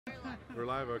We're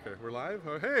live? Okay. We're live?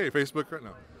 Oh, hey, Facebook.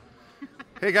 No.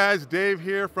 Hey guys, Dave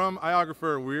here from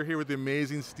iOgrapher. We're here with the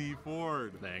amazing Steve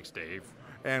Forde. Thanks, Dave.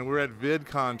 And we're at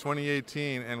Vidcon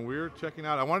 2018, and we're checking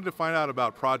out, I wanted to find out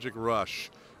about Project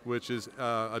Rush, which is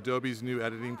Adobe's new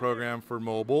editing program for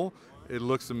mobile. It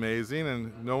looks amazing,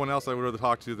 and no one else I would rather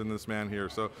talk to than this man here.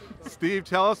 So, Steve,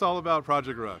 tell us all about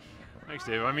Project Rush. Thanks,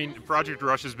 Dave. I mean, Project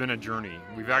Rush has been a journey.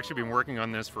 We've actually been working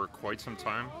on this for quite some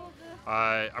time.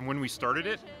 And when we started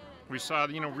it, we saw,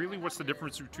 really what's the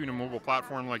difference between a mobile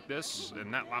platform like this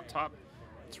and that laptop?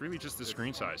 It's really just the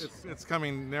screen size. It's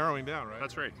narrowing down, right?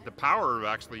 That's right. The power of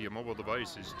actually a mobile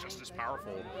device is just as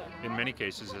powerful in many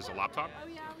cases as a laptop.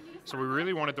 So we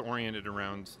really wanted to orient it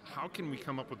around how can we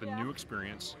come up with a new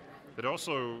experience that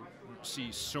also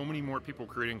sees so many more people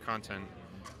creating content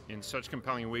in such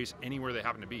compelling ways anywhere they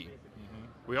happen to be.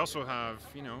 We also have,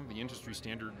 the industry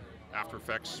standard After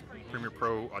Effects, Premiere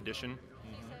Pro, Audition.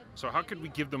 So how could we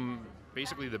give them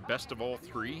basically the best of all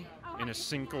three in a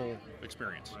single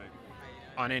experience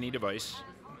on any device,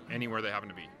 anywhere they happen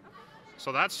to be?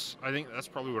 So I think that's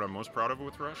probably what I'm most proud of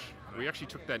with Rush. We actually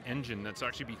took that engine that's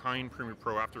actually behind Premiere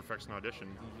Pro, After Effects, and Audition,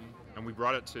 and we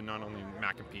brought it to not only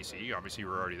Mac and PC, obviously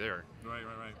we're already there,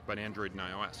 but Android and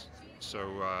iOS. So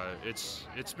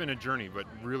it's been a journey, but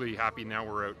really happy now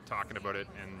we're out talking about it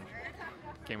and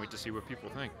can't wait to see what people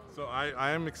think. So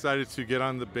I am excited to get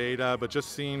on the beta, but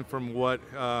just seeing from what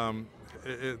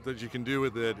that you can do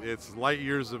with it, it's light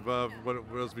years above what it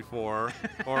was before,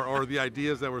 or the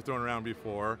ideas that were thrown around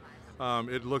before.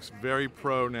 It looks very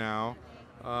pro now,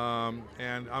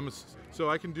 and so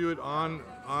I can do it on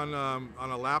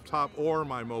a laptop or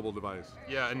my mobile device.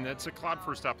 Yeah, and it's a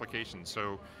cloud-first application.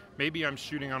 So maybe I'm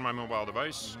shooting on my mobile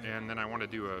device, and then I want to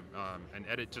do an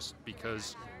edit just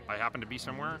because I happen to be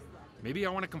somewhere. Maybe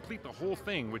I want to complete the whole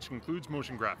thing, which includes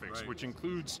motion graphics, which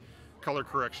includes color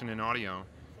correction and audio.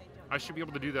 I should be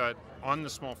able to do that on the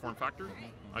small form factor.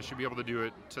 I should be able to do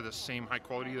it to the same high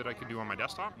quality that I could do on my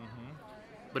desktop.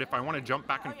 But if I want to jump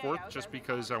back and forth just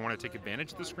because I want to take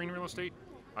advantage of the screen real estate,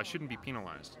 I shouldn't be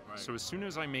penalized. So as soon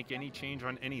as I make any change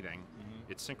on anything,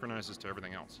 it synchronizes to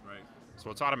everything else. So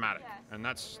it's automatic, and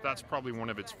that's probably one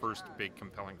of its first big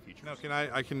compelling features. Now,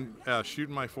 I can shoot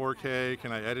in my 4K?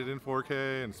 Can I edit in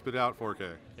 4K and spit out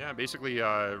 4K? Yeah, basically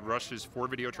Rush is 4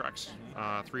 video tracks,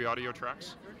 3 audio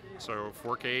tracks. So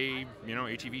 4K,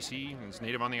 HEVC, it's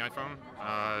native on the iPhone.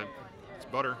 It's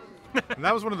butter. And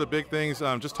that was one of the big things,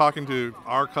 just talking to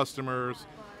our customers.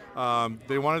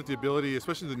 They wanted the ability,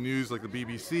 especially the news, like the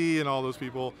BBC and all those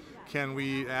people, can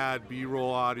we add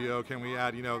B-roll audio? Can we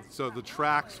add, so the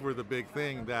tracks were the big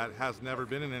thing that has never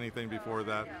been in anything before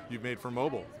that you've made for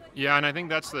mobile. Yeah, and I think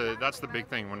that's the big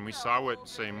thing. When we saw what,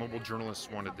 say, mobile journalists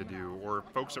wanted to do, or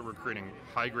folks that were creating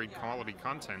high-grade quality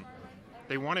content,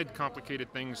 they wanted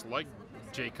complicated things like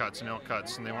J-cuts and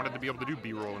L-cuts, and they wanted to be able to do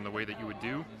B-roll in the way that you would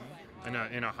do in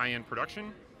a high-end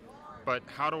production. But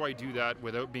how do I do that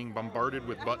without being bombarded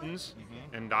with buttons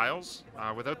and dials,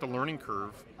 without the learning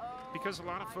curve? Because a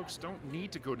lot of folks don't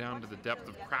need to go down to the depth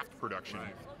of craft production.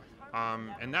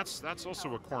 And that's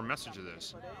also a core message of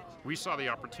this. We saw the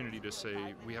opportunity to say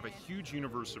we have a huge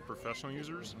universe of professional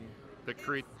users that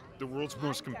create the world's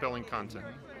most compelling content.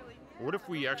 What if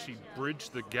we actually bridge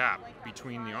the gap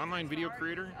between the online video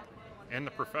creator and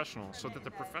the professional so that the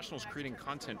professional is creating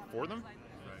content for them?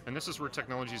 And this is where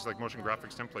technologies like motion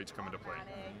graphics templates come into play.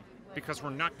 Because we're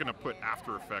not going to put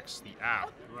After Effects, the app,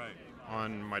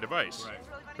 on my device.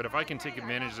 But if I can take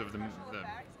advantage of the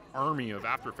army of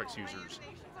After Effects users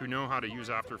who know how to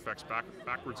use After Effects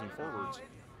backwards and forwards,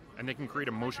 and they can create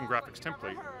a motion graphics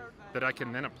template that I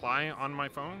can then apply on my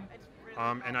phone,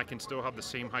 and I can still have the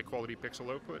same high quality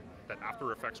pixel output that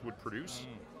After Effects would produce,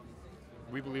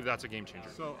 we believe that's a game changer.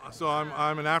 So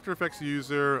I'm an After Effects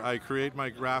user. I create my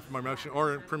graph, my motion,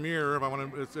 or in Premiere if I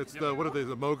want to. It's the what are they?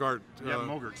 The Mogart.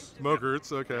 Mogarts.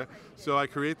 Mogarts. Okay. So I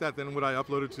create that. Then would I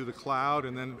upload it to the cloud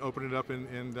and then open it up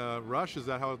in Rush? Is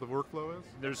that how the workflow is?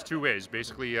 There's 2 ways.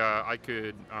 Basically, I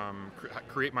could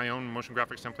create my own motion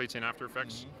graphics templates in After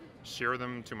Effects, share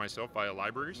them to myself via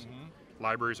libraries.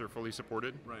 Libraries are fully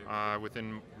supported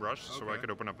within Rush, so I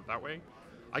could open up it that way.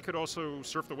 I could also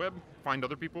surf the web, find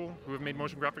other people who have made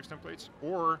motion graphics templates,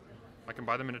 or I can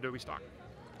buy them in Adobe stock.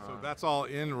 So that's all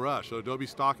in Rush. So Adobe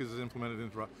stock is implemented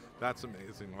into Rush. That's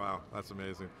amazing. Wow, that's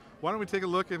amazing. Why don't we take a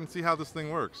look and see how this thing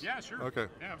works? Yeah, sure. Okay.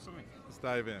 Yeah, absolutely. Let's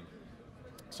dive in.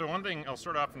 So one thing, I'll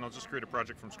start off and I'll just create a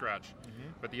project from scratch.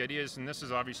 But the idea is, and this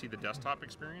is obviously the desktop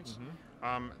experience,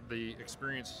 the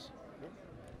experience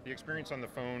on the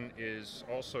phone is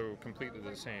also completely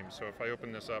the same. So if I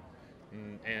open this up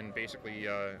and basically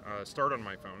start on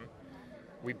my phone,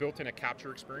 We built in a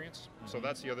capture experience. So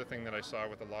that's the other thing that I saw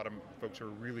with a lot of folks who are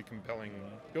really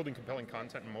building compelling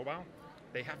content in mobile.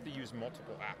 They have to use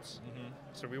multiple apps.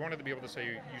 So we wanted to be able to say,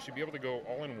 you should be able to go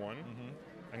all in one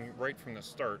and right from the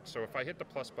start. So if I hit the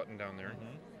plus button down there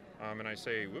and I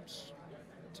say, whoops,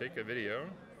 take a video.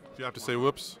 Do you have to say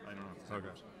whoops? I don't know. Okay.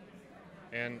 Whoops.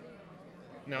 And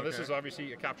now this is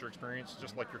obviously a capture experience,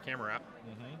 just like your camera app.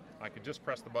 I could just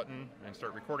press the button and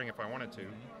start recording if I wanted to.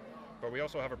 But we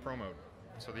also have a pro mode.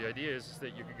 So the idea is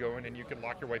that you could go in and you could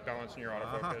lock your white balance and your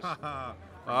autofocus.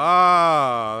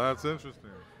 That's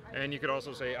interesting. And you could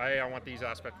also say, I want these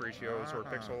aspect ratios or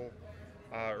pixel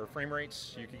or frame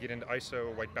rates. You could get into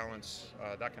ISO, white balance,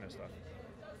 that kind of stuff.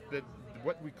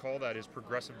 What we call that is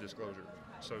progressive disclosure.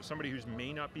 So somebody who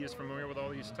may not be as familiar with all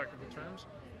these technical terms,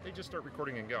 they just start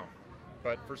recording and go.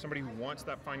 But for somebody who wants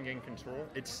that fine-grained control,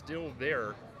 it's still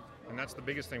there. And that's the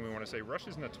biggest thing we want to say. Rush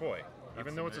isn't a toy.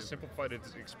 Even though it's a simplified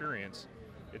experience,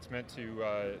 it's meant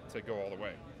to go all the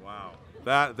way. Wow,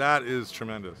 that is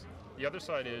tremendous. The other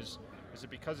side is it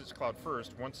because it's cloud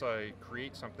first, once I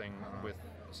create something with,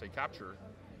 say, capture,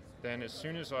 then as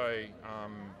soon as I,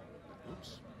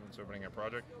 oops, it's opening a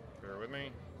project, bear with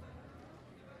me.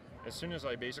 As soon as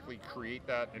I basically create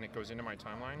that and it goes into my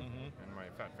timeline, and my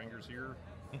fat fingers here,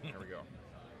 there we go.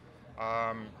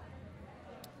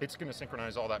 It's going to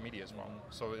synchronize all that media as well.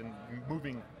 So in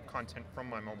moving content from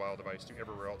my mobile device to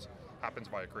everywhere else happens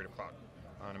via Creative Cloud.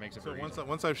 And it makes it very easy.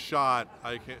 Once I've shot,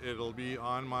 it'll be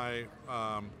on my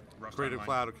Creative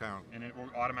Cloud account. And it will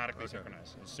automatically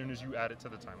synchronize as soon as you add it to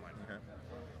the timeline. Okay.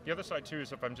 The other side too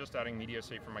is if I'm just adding media,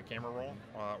 say from my camera roll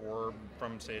or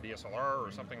from say a DSLR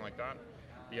or something like that,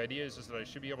 the idea is that I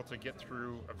should be able to get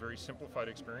through a very simplified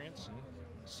experience,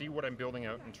 see what I'm building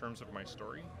out in terms of my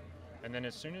story, and then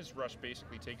as soon as Rush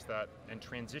basically takes that and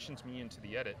transitions me into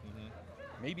the edit,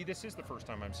 maybe this is the first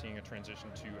time I'm seeing a transition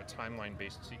to a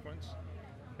timeline-based sequence.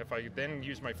 If I then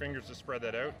use my fingers to spread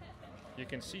that out, you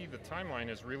can see the timeline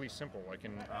is really simple. I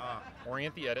can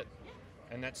orient the edit,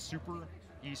 and that's super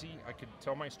easy. I could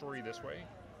tell my story this way,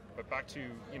 but back to,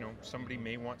 somebody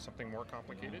may want something more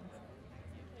complicated.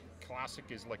 Classic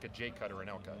is like a J cut or an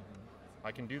L cut.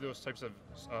 I can do those types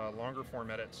of longer form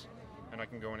edits, and I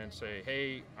can go in and say,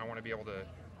 hey, I want to be able to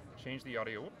change the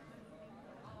audio.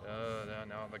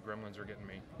 Now the gremlins are getting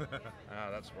me.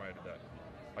 That's why I did that.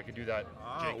 I could do that.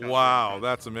 Wow,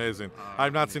 that's amazing.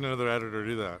 I've not seen another editor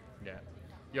do that. Yeah.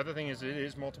 The other thing is it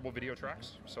is multiple video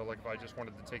tracks. So like if I just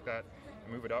wanted to take that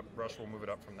and move it up, Rush will move it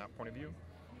up from that point of view.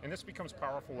 And this becomes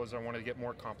powerful as I want to get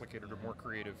more complicated or more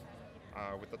creative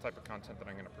with the type of content that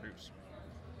I'm going to produce.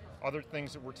 Other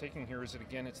things that we're taking here is that,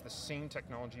 again, it's the same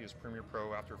technology as Premiere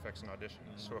Pro, After Effects, and Audition.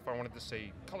 So if I wanted to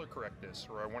say color correct this,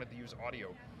 or I wanted to use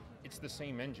audio, it's the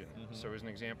same engine. So as an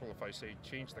example, if I say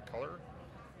change the color,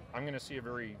 I'm going to see a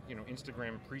very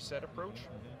Instagram preset approach.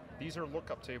 These are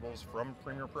lookup tables from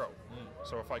Premiere Pro.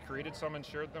 So if I created some and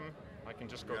shared them, I can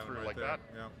just go through like that,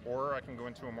 or I can go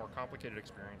into a more complicated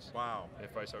experience. Wow!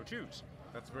 If I so choose.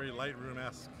 That's very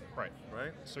Lightroom-esque. Right.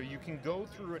 Right. So you can go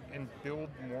through it and build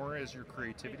more as your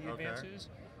creativity advances,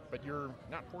 but you're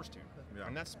not forced to.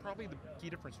 And that's probably the key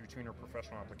difference between our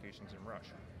professional applications and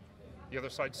Rush. The other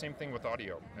side, same thing with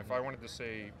audio. If I wanted to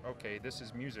say, okay, this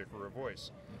is music or a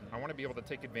voice, I want to be able to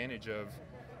take advantage of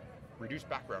reduced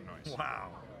background noise. Wow.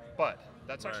 But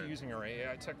that's actually using our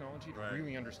AI technology to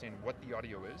really understand what the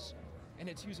audio is, and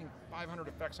it's using 500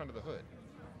 effects under the hood.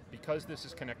 Because this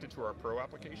is connected to our Pro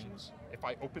applications, if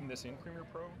I open this in Premiere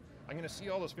Pro, I'm going to see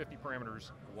all those 50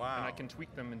 parameters, and I can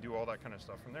tweak them and do all that kind of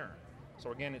stuff from there.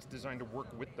 So again, it's designed to work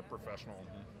with the professional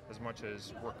as much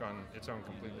as work on its own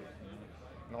completely.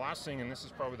 And the last thing, and this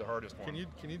is probably the hardest one.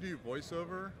 Can you do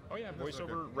voiceover? Oh yeah,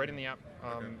 voiceover right in the app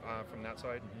from that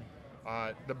side.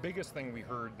 The biggest thing we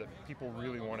heard that people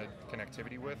really wanted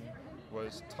connectivity with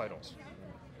was titles.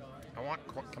 I want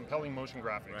compelling motion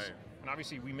graphics, and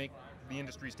obviously we make the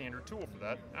industry standard tool for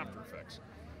that, After Effects.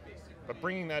 But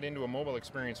bringing that into a mobile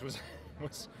experience was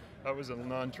a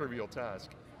non-trivial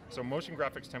task. So motion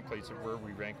graphics templates are where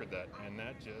we anchored that, and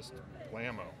that just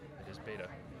blammo. It is beta.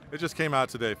 It just came out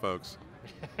today, folks.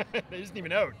 It isn't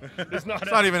even out. It's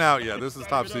not even out yet. This is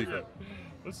top secret.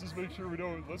 Let's just make sure we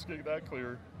don't. Let's get that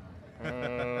clear.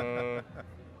 Let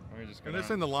me just. And they're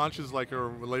saying the launch is like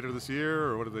later this year,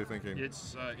 or what are they thinking? It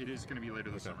is going to be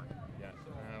later this summer. Yeah.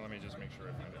 Let me just make sure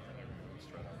I find it.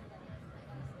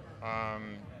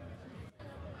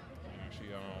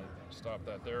 Actually, I'll stop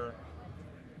that there.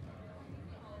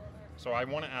 So I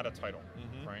want to add a title,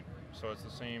 right? So it's the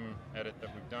same edit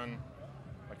that we've done.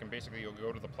 I can basically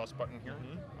go to the plus button here.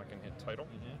 I can hit title.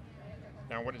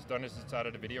 Now what it's done is it's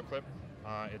added a video clip.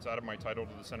 It's added my title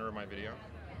to the center of my video.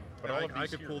 But Yeah, all of I these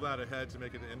could here, pull that ahead to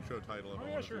make it the intro title. If I oh,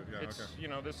 yeah, wanted sure. to. Yeah, It's okay. you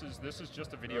know, this is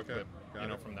just a video Okay, clip, got you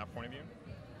know, it. from that point of view.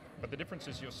 But the difference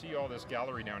is you'll see all this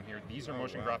gallery down here. These are Oh,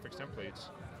 motion wow. graphics templates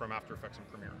from After Effects and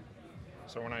Premiere.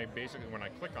 So when I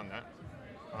click on that,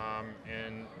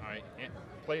 and I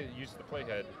use the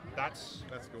playhead, that's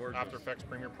gorgeous. After Effects,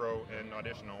 Premiere Pro, and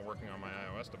Audition all working on my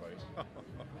iOS device.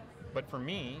 But for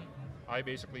me, I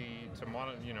basically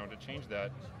to change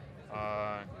that,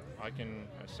 I can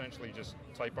essentially just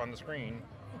type on the screen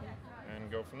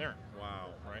and go from there. Wow.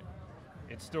 Right?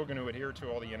 It's still going to adhere to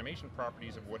all the animation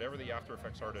properties of whatever the After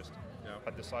Effects artist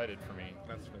had decided for me.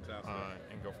 That's fantastic.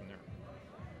 And go from there.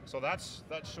 So that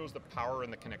shows the power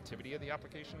and the connectivity of the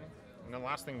application. And the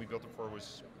last thing we built it for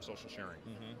was social sharing.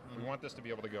 We want this to be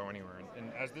able to go anywhere.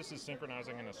 And as this is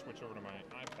synchronizing, I'm going to switch over to my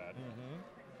iPad.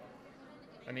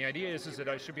 And the idea is that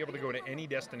I should be able to go to any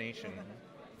destination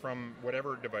from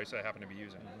whatever device I happen to be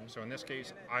using. So in this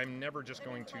case, I'm never just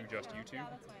going to just YouTube.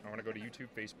 I want to go to YouTube,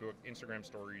 Facebook, Instagram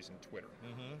Stories, and Twitter.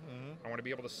 I want to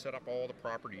be able to set up all the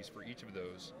properties for each of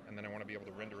those, and then I want to be able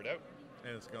to render it out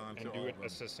And it's gone to and all do it of them.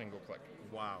 as a single click.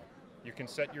 Wow. You can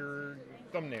set your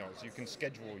thumbnails, you can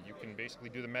schedule, you can basically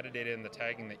do the metadata and the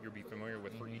tagging that you'll be familiar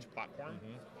with for each platform.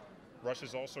 Rush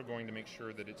is also going to make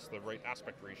sure that it's the right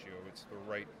aspect ratio, it's the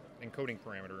right encoding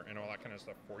parameter, and all that kind of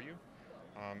stuff for you,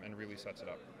 and really sets it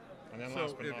up. And then So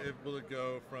last but not will it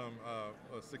go from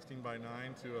a 16 by 9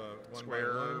 to a 1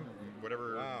 square, by 1?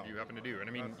 whatever Wow. you happen to do. And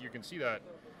I mean, you can see that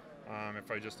if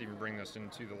I just even bring this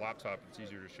into the laptop, it's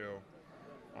easier to show.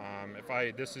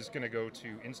 This is going to go to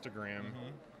Instagram.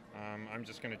 I'm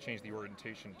just going to change the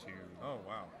orientation to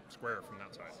square from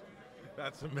that side.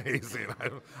 That's amazing.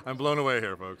 I'm blown away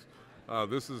here, folks.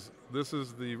 This is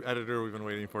the editor we've been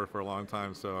waiting for a long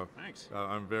time. So Thanks.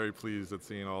 I'm very pleased at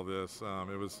seeing all this.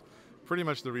 It was pretty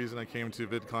much the reason I came to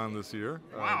Vidcon this year,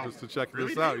 Wow. just to check Really,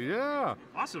 this out. Dave? Yeah.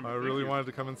 Awesome. I Thank really you. wanted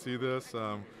to come and see this.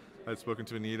 I'd spoken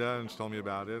to Anita and she told me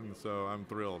about it, and so I'm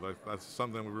thrilled. That's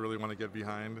something we really want to get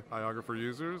behind iOgrapher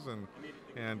users.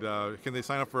 And can they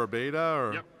sign up for a beta?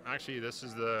 Or? Yep. Actually, this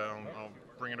is I'll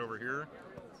bring it over here.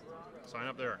 Sign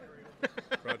up there.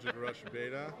 Project Rush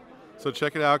beta. So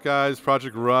check it out, guys.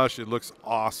 Project Rush. It looks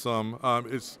awesome.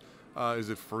 Is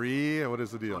it free? What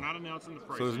is the deal? We're not announcing the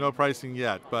price. So there's no pricing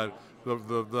yet, but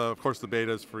of course the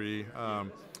beta is free.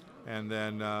 And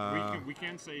then we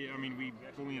can say, I mean, we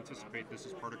fully anticipate this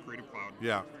is part of Creative Cloud.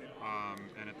 yeah.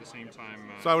 And at the same time,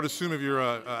 So I would assume if you're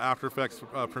a After Effects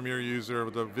Premiere user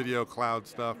with the video cloud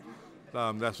stuff,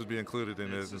 that should be included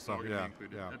in it. it's all going to be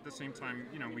included. At the same time,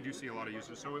 we do see a lot of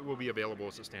users, so it will be available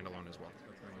as a standalone as well.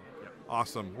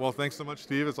 Awesome. Well, thanks so much,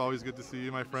 Steve. It's always good to see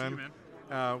you, my friend. See you,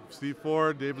 man. Steve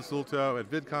Forde, Dave Basulto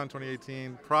at Vidcon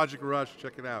 2018. Project Rush.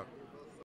 Check it out.